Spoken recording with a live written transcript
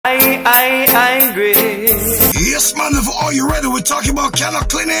high grade. Yes, man, are you ready? We're talking about Canna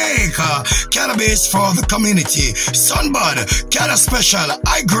Clinic. Cannabis for the community. Sunbud, Canna Special,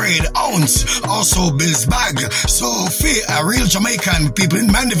 high grade ounce. Also Bill's bag. So, a real Jamaican people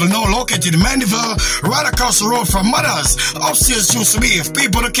in Mandeville, now located in Mandeville, right across the road from Mothers. Upstairs used to be, if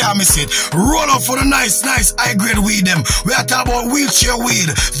people can't miss it, roll up for the nice high grade weed them. We are talking about wheelchair weed,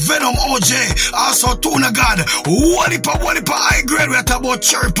 Venom OJ, also Tuna God, Wallipa high grade. We are talking about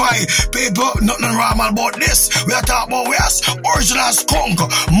cherry pie. People, nothing wrong about this. We are talking about original skunk,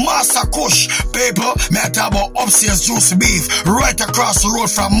 Master Kush. People, we are talking about upstairs juicy beef, right across the road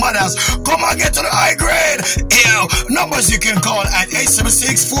from Mothers. Come and get to the high grade. Numbers you can call at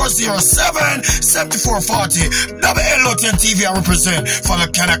 876-407-7440. WLOTN TV I represent for the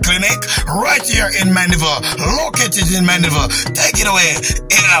Canna Clinic right here in Mandeville, located in Mandeville. Take it away.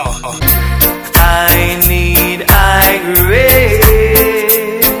 I need high grade.